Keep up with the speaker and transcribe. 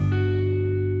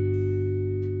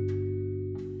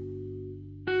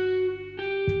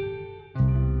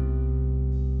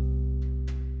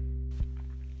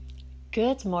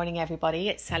Good morning, everybody.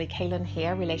 It's Sally Kalin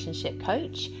here, relationship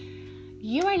coach.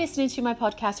 You are listening to my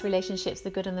podcast, Relationships, the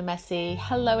Good and the Messy.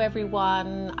 Hello,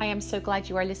 everyone. I am so glad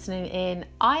you are listening in.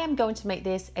 I am going to make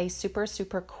this a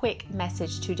super quick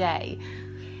message today.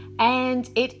 And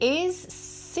it is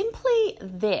simply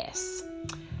this.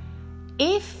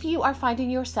 If you are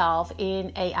finding yourself in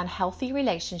an unhealthy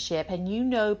relationship and you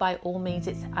know by all means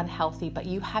it's unhealthy, but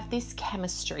you have this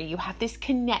chemistry, you have this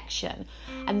connection,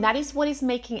 and that is what is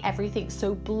making everything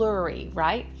so blurry,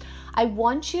 right? I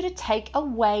want you to take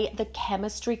away the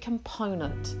chemistry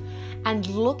component and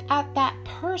look at that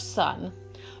person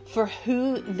for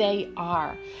who they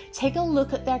are. Take a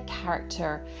look at their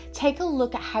character. Take a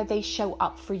look at how they show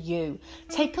up for you.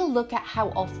 Take a look at how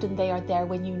often they are there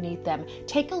when you need them.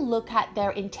 Take a look at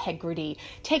their integrity.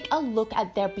 Take a look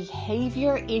at their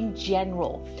behavior in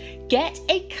general. Get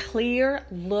a clear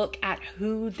look at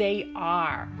who they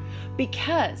are,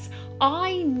 because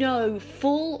I know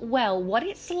full well what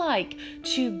it's like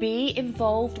to be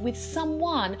involved with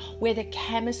someone where the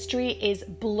chemistry is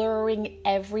blurring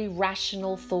every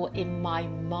rational thought in my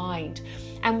mind.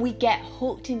 And we get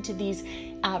hooked into these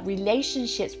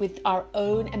relationships with our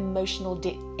own emotional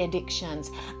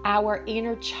addictions, our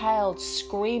inner child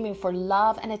screaming for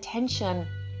love and attention.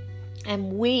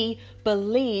 And we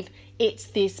believe it's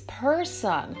this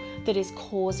person that is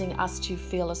causing us to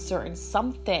feel a certain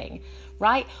something,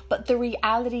 right? But the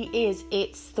reality is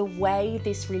it's the way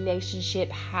this relationship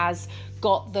has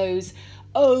got those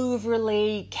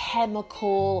overly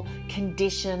chemical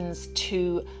conditions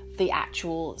to the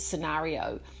actual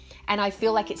scenario. And I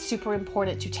feel like it's super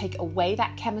important to take away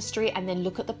that chemistry and then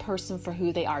look at the person for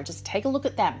who they are. Just take a look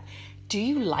at them. Do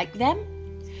you like them?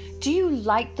 Do you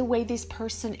like the way this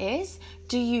person is?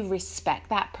 Do you respect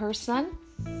that person?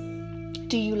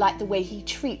 Do you like the way he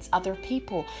treats other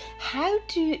people? How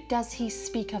does he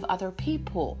speak of other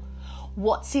people?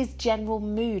 What's his general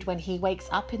mood when he wakes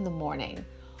up in the morning?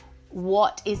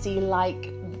 What is he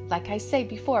like I say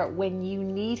before, when you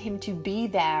need him to be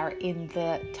there in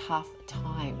the tough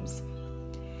times?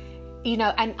 You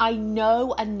know, and I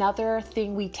know another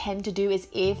thing we tend to do is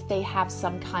if they have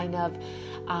some kind of,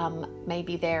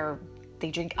 maybe they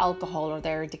drink alcohol or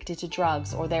they're addicted to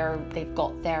drugs or they've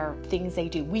got their things they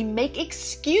do. We make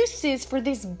excuses for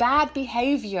this bad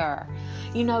behavior.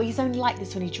 You know, he's only like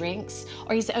this when he drinks,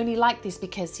 or he's only like this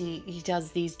because he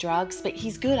does these drugs, but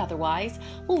he's good otherwise.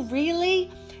 Well,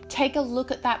 really? Take a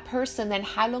look at that person. Then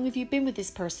how long have you been with this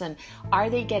person? Are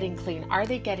they getting clean? Are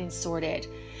they getting sorted?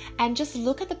 And just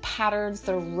look at the patterns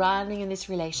that are running in this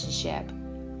relationship.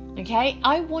 Okay,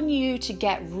 I want you to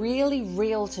get really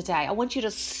real today. I want you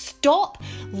to stop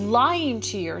lying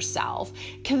to yourself,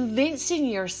 convincing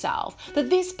yourself that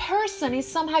this person is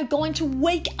somehow going to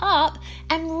wake up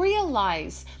and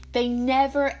realize they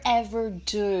never ever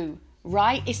do.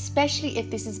 Right? Especially if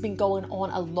this has been going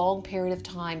on a long period of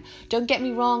time. Don't get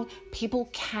me wrong, people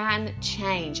can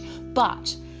change,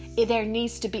 but there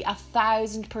needs to be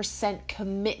 1,000%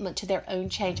 commitment to their own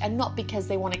change, and not because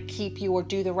they want to keep you or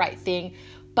do the right thing,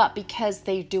 but because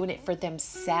they're doing it for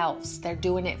themselves. They're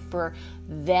doing it for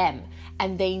them,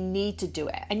 and they need to do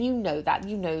it. And you know that.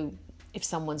 You know if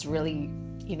someone's really,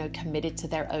 committed to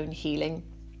their own healing.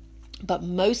 But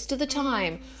most of the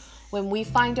time, when we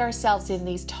find ourselves in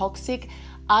these toxic,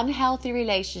 unhealthy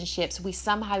relationships, we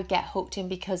somehow get hooked in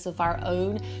because of our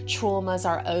own traumas,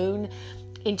 our own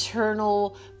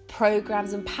internal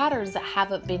programs and patterns that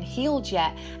haven't been healed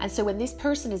yet. And so when this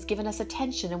person is giving us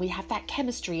attention and we have that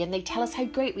chemistry and they tell us how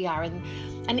great we are,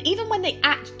 and even when they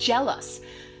act jealous,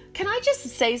 can I just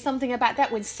say something about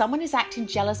that? When someone is acting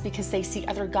jealous because they see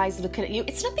other guys looking at you,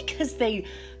 it's not because they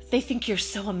think you're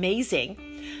so amazing.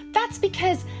 That's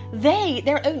because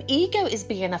their own ego is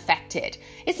being affected.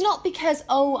 It's not because,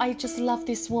 oh, I just love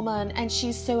this woman and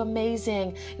she's so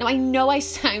amazing. Now, I know I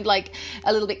sound like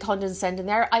a little bit condescending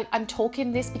there. I'm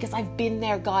talking this because I've been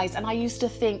there, guys. And I used to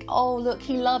think, oh, look,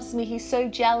 he loves me. He's so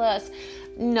jealous.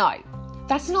 No,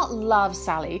 that's not love,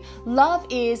 Sally. Love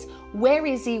is, where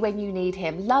is he when you need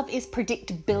him? Love is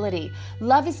predictability.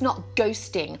 Love is not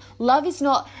ghosting. Love is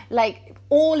not like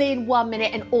all in 1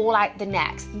 minute and all out the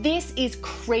next. This is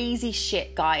crazy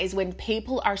shit, guys, when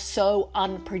people are so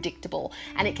unpredictable.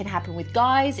 And it can happen with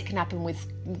guys, it can happen with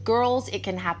girls, it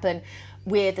can happen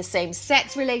with the same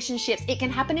sex relationships, it can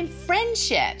happen in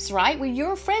friendships, right? Where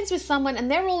you're friends with someone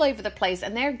and they're all over the place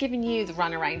and they're giving you the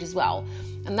runaround as well.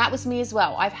 And that was me as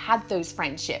well. I've had those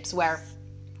friendships where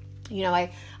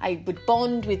I would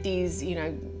bond with these,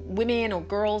 women or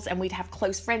girls, and we'd have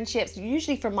close friendships.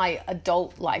 Usually from my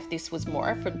adult life, this was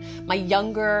more from my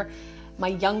younger my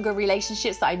younger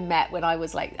relationships that I met when I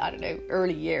was like, I don't know,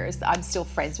 early years, I'm still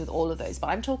friends with all of those.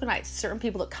 But I'm talking about certain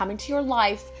people that come into your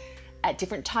life at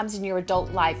different times in your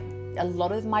adult life. A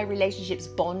lot of my relationships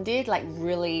bonded like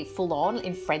really full on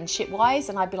in friendship wise.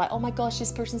 And I'd be like, oh my gosh,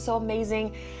 this person's so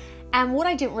amazing. And what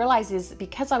I didn't realize is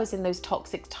because I was in those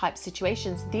toxic type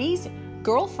situations, these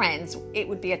girlfriends, it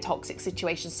would be a toxic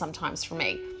situation sometimes for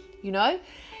me, you know?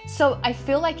 So I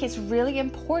feel like it's really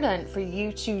important for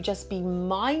you to just be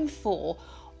mindful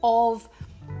of,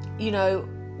 you know,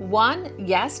 one,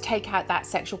 yes, take out that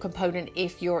sexual component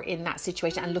if you're in that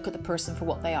situation and look at the person for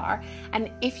what they are.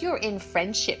 And if you're in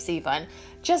friendships even,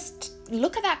 just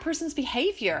look at that person's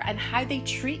behavior and how they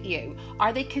treat you.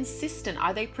 Are they consistent?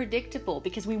 Are they predictable?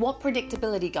 Because we want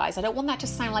predictability, guys. I don't want that to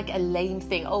sound like a lame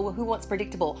thing. Oh, who wants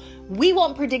predictable? We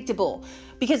want predictable.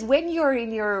 Because when you're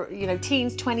in your, you know,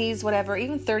 teens, 20s, whatever,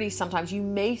 even 30s sometimes, you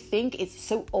may think it's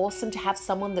so awesome to have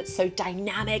someone that's so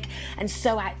dynamic and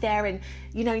so out there and,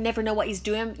 you know, you never know what he's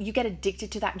doing. You get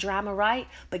addicted to that drama, right?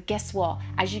 But guess what?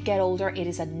 As you get older, it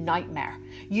is a nightmare.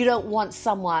 You don't want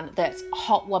someone that's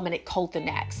hot one minute, cold the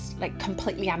next, like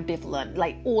completely ambivalent,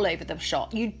 like all over the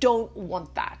shop. You don't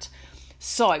want that.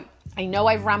 So I know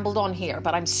I've rambled on here,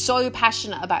 but I'm so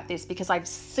passionate about this because I've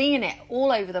seen it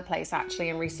all over the place actually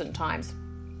in recent times.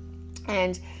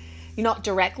 And not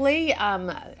directly,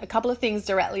 a couple of things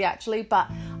directly actually, but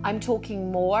I'm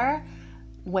talking more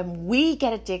when we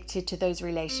get addicted to those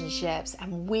relationships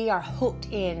and we are hooked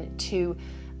into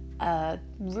a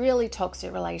really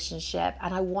toxic relationship,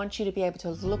 and I want you to be able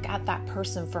to look at that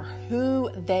person for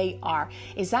who they are.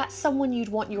 Is that someone you'd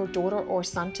want your daughter or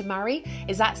son to marry?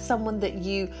 Is that someone that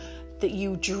you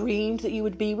dreamed that you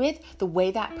would be with, the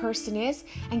way that person is?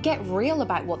 And get real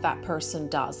about what that person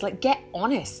does. Like, get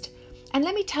honest. And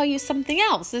let me tell you something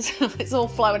else. It's all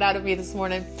flowing out of me this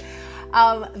morning.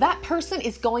 That person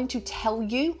is going to tell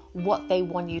you what they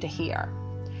want you to hear.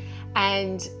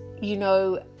 And, you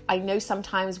know, I know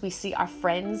sometimes we see our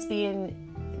friends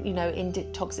being, you know, in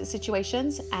toxic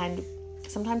situations, and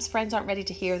sometimes friends aren't ready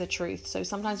to hear the truth. So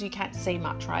sometimes you can't say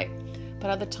much, right? But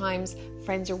other times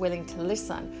friends are willing to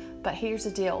listen. But here's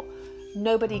the deal.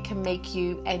 Nobody can make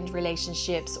you end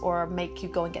relationships or make you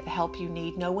go and get the help you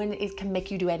need. No one can make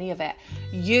you do any of it.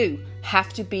 You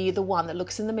have to be the one that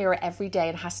looks in the mirror every day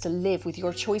and has to live with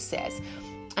your choices.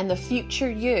 And the future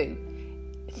you,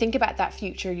 think about that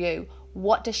future you.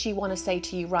 What does she want to say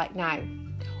to you right now?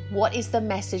 What is the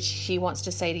message she wants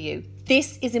to say to you?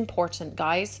 This is important,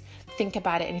 guys. Think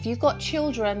about it. And if you've got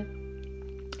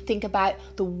children, think about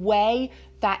the way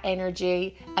that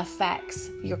energy affects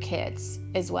your kids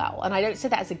as well. And I don't say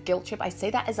that as a guilt trip. I say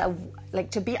that as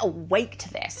to be awake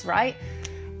to this, right?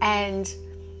 And,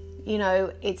 you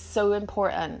know, it's so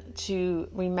important to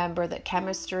remember that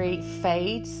chemistry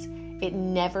fades. It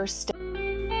never stays